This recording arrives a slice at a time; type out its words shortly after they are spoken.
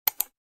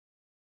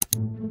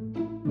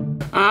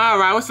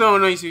Alright, what's on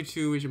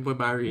YouTube? It's your boy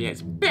Barry.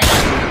 It's back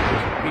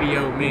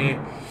video,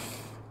 man.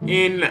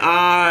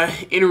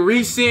 In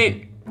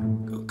recent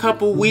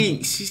couple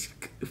weeks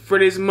for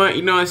this month,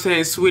 you know what I'm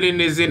saying, Sweden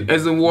is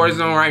a war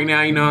zone right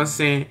now, you know what I'm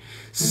saying.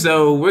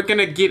 So we're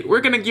gonna give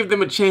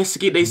them a chance to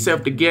get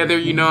themselves together,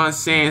 you know what I'm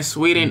saying.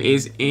 Sweden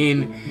is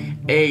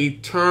in a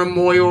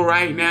turmoil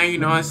right now, you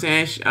know what I'm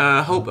saying.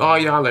 Hope all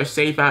y'all are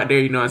safe out there,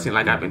 you know what I'm saying,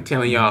 like I've been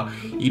telling y'all,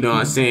 you know what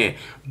I'm saying.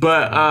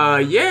 But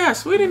yeah,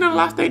 Sweden done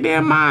lost their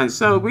damn mind,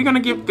 so we're gonna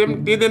give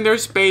them their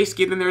space,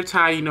 give them their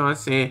time, you know what I'm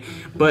saying.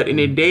 But in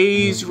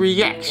today's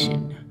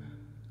reaction,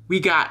 we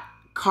got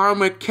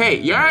Karma K.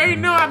 You already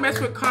know I mess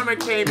with Karma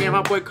K, man.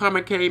 My boy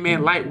Karma K,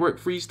 man. Lightwork,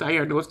 Freestyle. You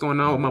already know what's going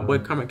on with my boy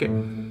Karma K. I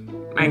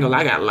ain't gonna lie,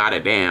 I got a lot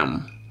of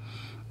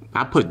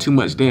I put too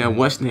much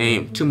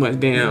too much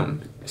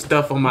damn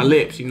stuff on my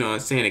lips, you know what I'm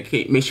saying. It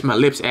can't make sure my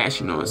lips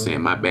ash, you know what I'm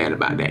saying. My bad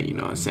about that, you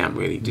know what I'm saying. I'm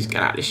really just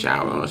got out of the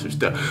shower on some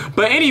stuff.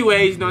 But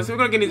anyways, you know what I'm saying,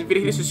 we're gonna get in this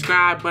video, hit the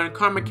subscribe button.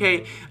 Karma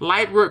K,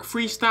 Lightwork,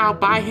 Freestyle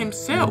by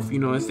himself, you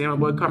know what I'm saying. My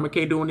boy Karma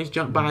K doing this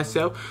jump by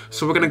himself.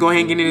 So we're gonna go ahead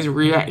and get in this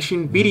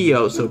reaction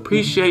video. So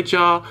appreciate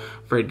y'all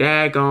for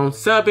daggone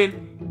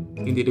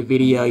subbing into the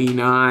video, you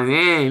know what I'm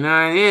saying. You know what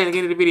I'm saying?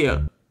 Get into the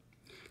video.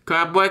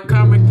 My boy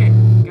Karma K.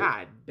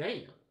 God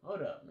damn.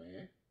 Hold up,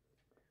 man.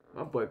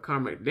 My boy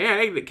Karma.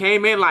 Damn, they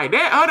came in like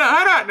that. Hold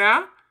up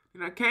now. You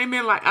know, came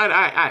in like,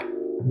 alright.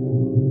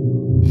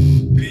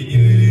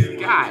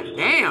 God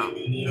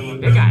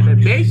damn. They got the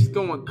bass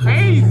going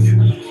crazy.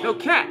 No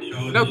cap.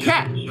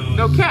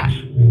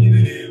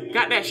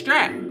 Got that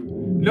strap.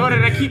 Know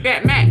that I keep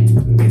that Mac.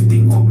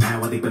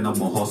 Want ik ben op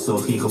mijn hustle,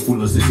 geen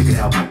gevoelens dus ik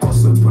rij op mijn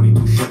kosten.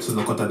 22 shots en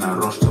ook altijd naar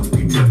rostrum,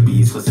 2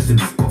 trappies gezet in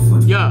een koffer.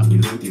 Ja. Je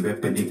loopt die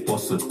web en ik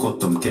post het,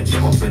 kot hem, catch je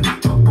op en ik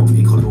chop hem.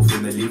 Ik geloof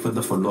in het leven,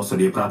 de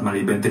verlosser, je praat maar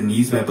je bent er niet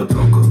eens bij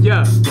betrokken.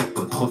 Ja. Stop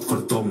het,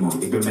 godverdomme,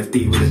 ik ben met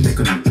thee willen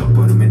tekken en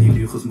chopper. Met die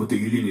leugens moeten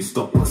jullie niet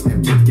stoppen,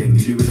 Snapchat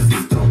gang, jullie willen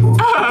geen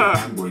troppen.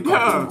 Boy,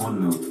 kat en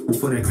honden,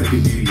 hoeveel rechts heb je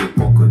nu in je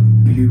pocket?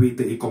 Jullie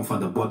weten ik kom van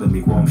de bodem,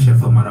 ik wou hem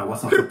cheffen, maar hij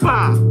was al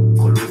vertrokken.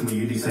 Geloof me,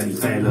 jullie zijn niet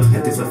veilig,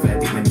 het is een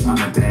feit, ik ben niet aan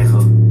het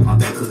dreigen.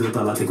 Altijd geduld,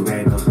 al laat ik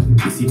weinig.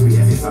 Je ziet wie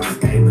echt is aan het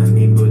einde.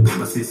 Neem nooit een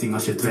beslissing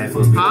als je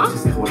twijfelt. Als je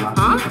zegt, we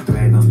laten je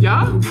verdwijnen.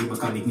 Problemen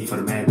kan ik niet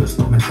vermijden.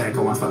 Stop met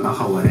kijken, want vandaag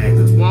gaan we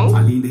rijden.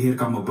 Alleen de Heer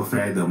kan me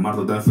bevrijden. Maar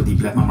de duivel die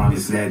blijft maar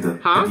misleiden.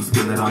 En die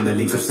spinner aan de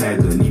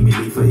linkerzijde. Niet meer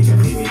leven, ik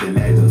heb geen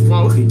medelijden.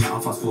 Begin je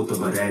alvast voor te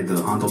bereiden.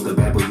 Hand op de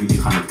Bijbel,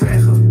 jullie gaan het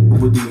krijgen. Hoe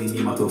bedoel je,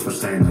 niemand wil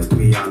verschijnen.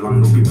 2 jaar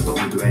lang loop je me te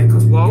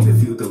ontwijken. In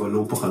de filter, we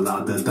lopen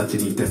geladen. Dat je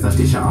niet test, dat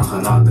is je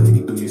aangeraden.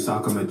 Ik doe nu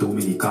zaken met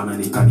Dominicanen.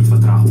 Ik kan niet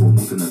vertragen, we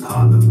moeten het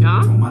halen.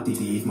 Mijn mattie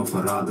die heeft me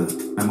verraden.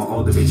 En mijn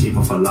oude bitch heeft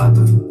me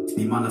verlaten.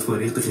 Die mannen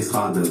verrichten geen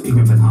schade. Ik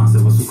ben met Hans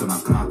en we zoeken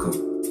naar knaken.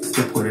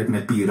 Step correct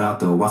met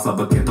piraten. Was al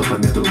bekend op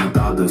het net door mijn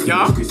daden. Geen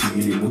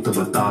discussie, jullie moeten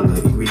betalen.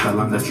 Ik weet al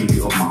lang dat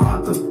jullie op me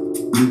haten.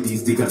 Bloed die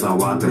is dikker dan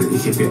water. Ik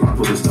geef je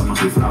antwoord, dus stel me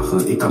geen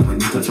vragen. Ik kan me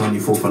niet tot jouw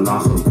niveau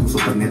verlagen. Koers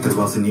op het net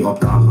terwijl ze niet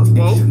opdagen.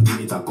 Action, die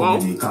niet aan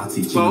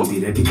communicatie. Chillen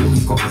direct, ik wil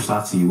geen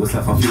conversatie. We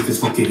zijn van vlieg is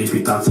fucking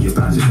reputatie. Je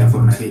praat je zijn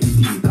voor mij geen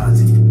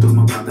intimidatie. Door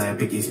mijn praten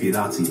heb ik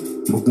inspiratie.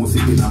 Moet moest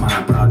ik binnen, maar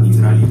hij praat niet.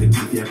 Rally de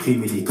kiep, je hebt geen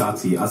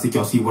medicatie. Als ik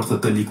jou zie, wordt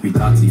het een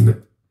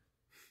liquidatie.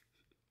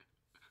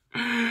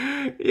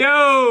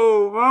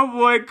 Yo, my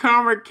boy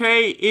Karma K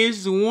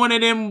is one of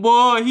them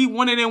boy. He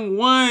one of them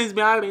ones,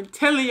 man. I've been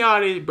telling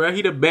y'all this, bro.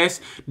 He the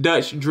best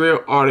Dutch drill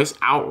artist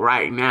out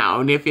right now.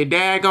 And if your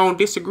dad gonna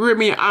disagree with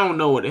me, I don't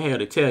know what the hell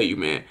to tell you,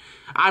 man.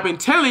 I've been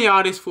telling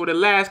y'all this for the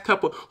last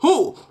couple.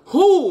 Who?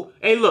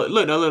 Hey, look.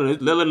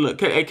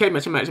 Hey, check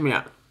me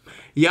out.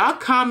 Y'all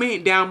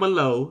comment down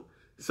below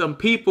some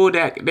people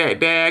that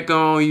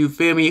daggone, you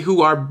feel me,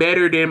 who are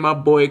better than my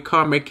boy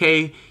Karma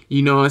K.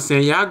 You know what I'm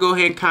saying? Y'all go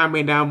ahead and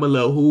comment down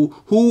below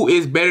who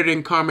is better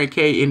than Karma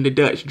K in the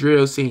Dutch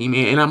drill scene,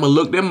 man. And I'm gonna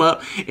look them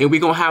up and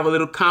we're gonna have a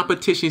little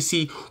competition,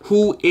 see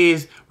who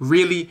is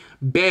really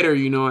better,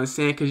 you know what I'm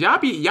saying? Cause y'all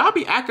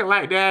be acting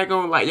like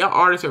daggone, like y'all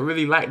artists are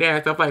really like that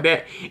and stuff like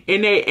that.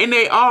 And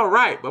they all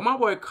right. But my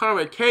boy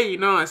Karma K, you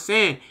know what I'm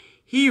saying?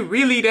 He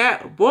really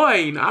that boy,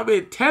 you know. I've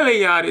been telling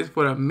y'all this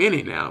for a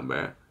minute now,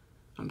 bro.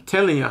 I'm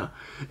telling y'all.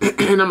 And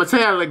I'm gonna tell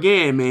y'all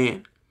again,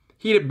 man.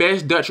 He the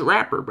best Dutch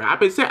rapper, bro.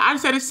 I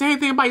said the same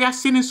thing about y'all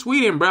seen in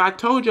Sweden, bro. I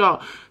told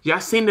y'all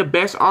seen the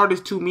best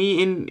artist to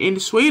me in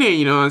Sweden,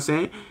 you know what I'm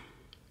saying?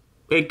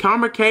 And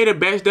Karma K the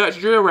best Dutch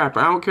drill rapper.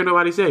 I don't care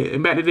nobody say it.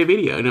 And back to the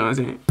video, you know what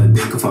I'm saying?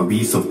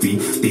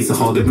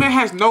 This man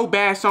has no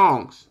bad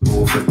songs.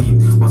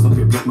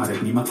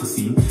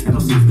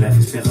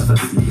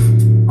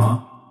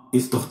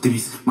 Is toch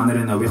triest, mannen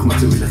rennen weg, maar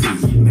ze willen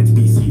geen heat met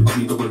PC of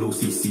niet op een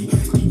OCC.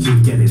 DJ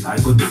Khaled,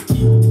 I got the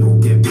key. No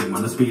cap in,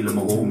 mannen spelen me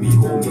homie.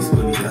 Homies,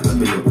 wil niet echt, dat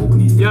ben je ook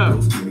niet.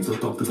 Bro, stuur me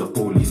tot op to the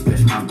police.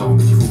 Splash man down,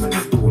 bitch, je voelt me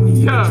net Tony.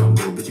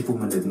 Jungle, bitch, je voelt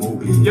me net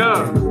Mowgli.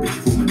 Bitch,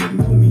 je voelt me net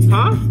Momi.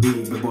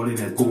 Ik ben ballen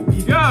net Kobe.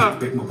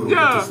 Respect me bro,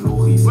 dat is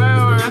logisch.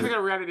 Well, I think I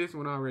read this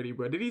one already,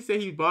 bro. Did he say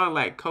he's balling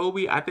like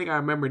Kobe? I think I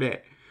remember that.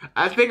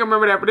 I think I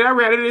remember that, but did I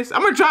read this?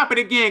 I'm gonna drop it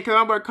again, because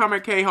I'm about Karma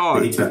K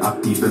hard. Ik ben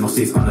actief, ben nog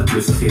steeds aan het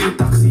lussen, geen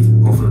redactie.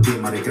 Confronteer,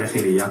 maar ik krijg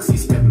geen reactie.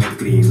 Step met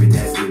creëer, weet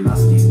hij is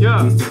elastisch.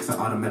 Ja. Die trekt zijn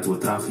arm met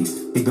wat tragisch.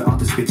 Ik ben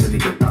altijd spits en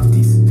ik ben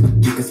tactisch.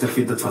 Dikke step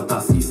vindt het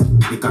fantastisch.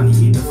 Ik kan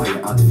niet eten van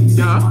je advies.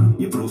 Ja. Man,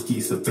 je broodje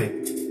is een pek.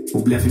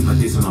 Hoe blijf ik met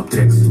deze op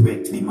tracks?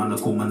 Weg, die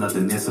mannen komen naar de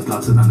nesten,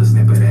 plaatsen dan de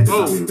snapper,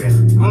 rijden ze weer weg.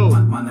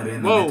 Mannen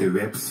rennen met de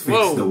webs,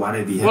 fix de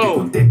waarheid, die heb ik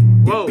ontdekt.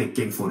 Ik ben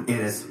king voor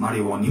RS, maar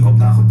je wou niet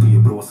opdagen toen je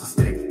bro was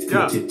gestrekt.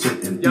 Chat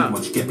en too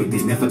much cap, ik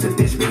deed never de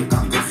dash, ben ik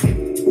kankergek.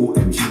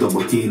 OMG,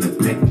 double K in het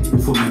plek.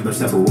 Hoeveel members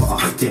hebben we al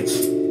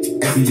gecatcht?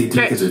 SDD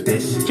trick is een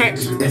dash.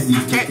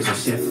 SDD trick is een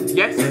chef.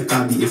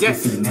 RK die is de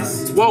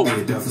finesse. En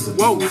je durf is een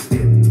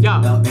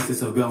LS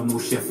is een well-known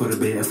chef voor de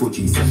BFOG.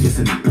 Zeg je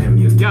ze niet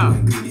premier.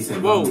 En greedy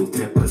zijn well-known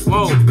trappers.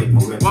 Je pik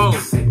mijn web in de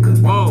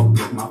second. Blok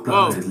maar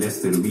plannen het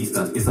Lester. Wie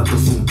staat? Is dat een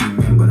zo'n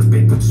teammember?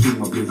 Pik het zoom,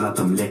 maar blijf laat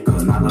hem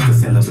lekker. Nadat de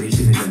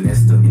celebration in de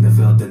nesten. In de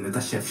velden net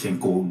als chef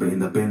Schenko. Ben in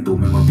de bendo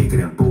met mijn big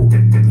en boot.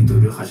 Trek niet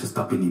terug als je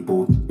stapt in die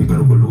boot. Ik ben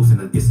roekeloos en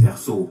het is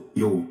echt zo.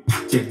 Yo,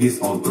 check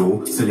this out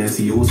bro.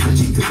 Silencioos,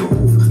 vercheat in zijn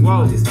hoofd.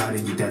 Niemand is daar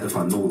in die tijden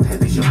van nood.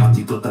 Het is je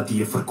mattie totdat hij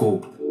je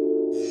verkoopt.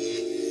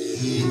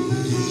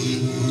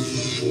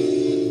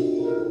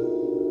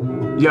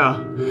 Yeah,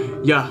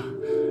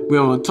 we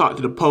don't talk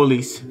to the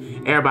police.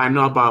 Everybody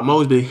know about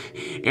Mosby.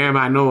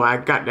 Everybody know I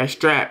got that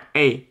strap.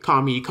 Hey,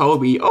 call me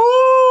Kobe. Oh,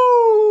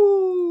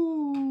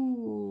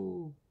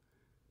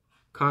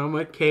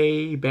 Karma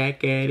K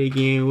back at it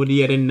again with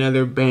yet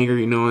another banger.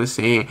 You know what I'm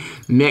saying?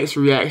 Next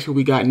reaction,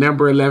 we got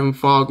number 11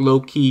 Fog Low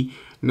Key.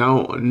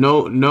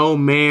 No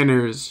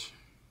manners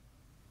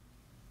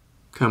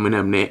coming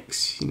up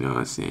next. You know what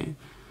I'm saying?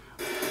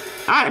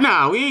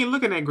 Nah, we ain't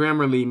looking at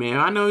Grammarly, man.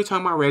 I know you're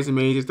talking about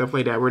resumes and stuff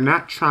like that. We're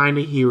not trying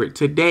to hear it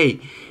today.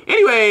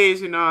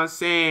 Anyways, you know what I'm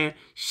saying?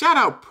 Shout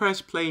out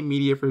Press Play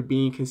Media for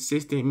being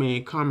consistent,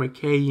 man. Karma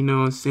K, you know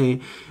what I'm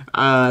saying?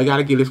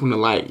 Gotta give this one a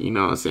like, you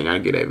know what I'm saying? Gotta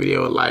give that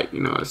video a like, you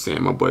know what I'm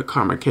saying? My boy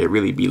Karma K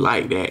really be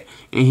like that.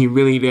 And he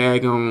really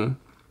daggone...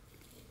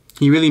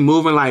 He really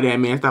moving like that,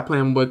 man. Stop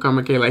playing my boy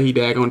Karma K like he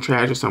daggone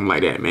trash or something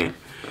like that, man.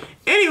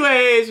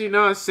 Anyways, you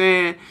know what I'm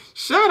saying?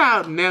 Shout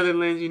out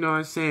Netherlands, you know what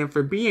I'm saying,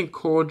 for being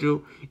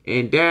cordial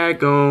and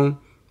daggone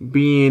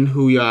being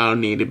who y'all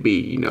need to be,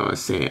 you know what I'm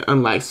saying?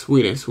 Unlike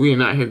Sweden.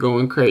 Sweden out here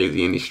going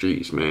crazy in the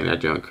streets, man. That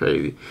junk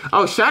crazy.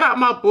 Oh, shout out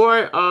my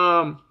boy,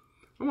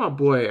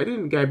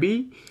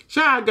 Gabi.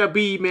 Shout out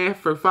Gabi, man,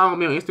 for following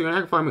me on Instagram. I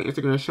can follow me on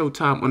Instagram,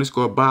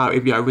 Showtime_Bob,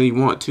 if y'all really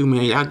want to,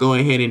 man. Y'all go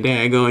ahead and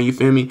daggone, you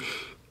feel me?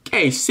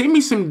 Hey, send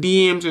me some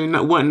DMs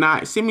and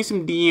whatnot. Send me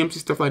some DMs and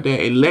stuff like that.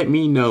 And let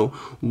me know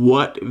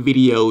what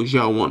videos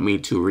y'all want me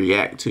to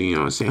react to. You know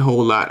what I'm saying? A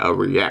whole lot of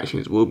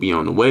reactions will be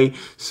on the way.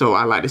 So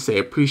I like to say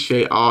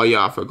appreciate all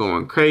y'all for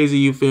going crazy.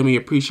 You feel me?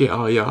 Appreciate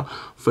all y'all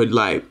for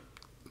like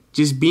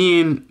just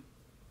being,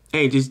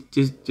 hey,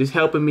 just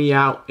helping me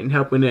out and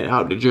helping it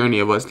out the journey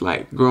of us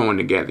like growing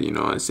together. You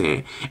know what I'm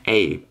saying?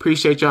 Hey,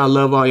 appreciate y'all.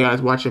 Love all y'all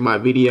watching my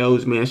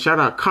videos, man. Shout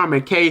out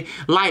Karma K,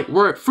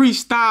 Lightwork,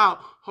 Freestyle.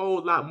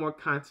 Whole lot more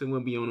content will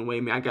be on the way,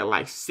 man. I got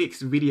like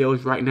 6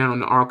 videos right now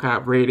in the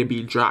archive ready to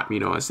be dropped, you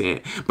know what I'm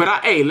saying? But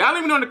hey, let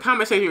me know in the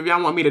comment section if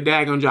y'all want me to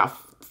daggone drop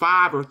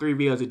 5 or 3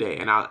 videos a day,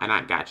 and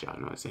I got y'all, you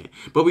know what I'm saying?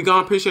 But we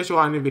gonna appreciate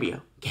y'all in the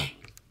video. Okay.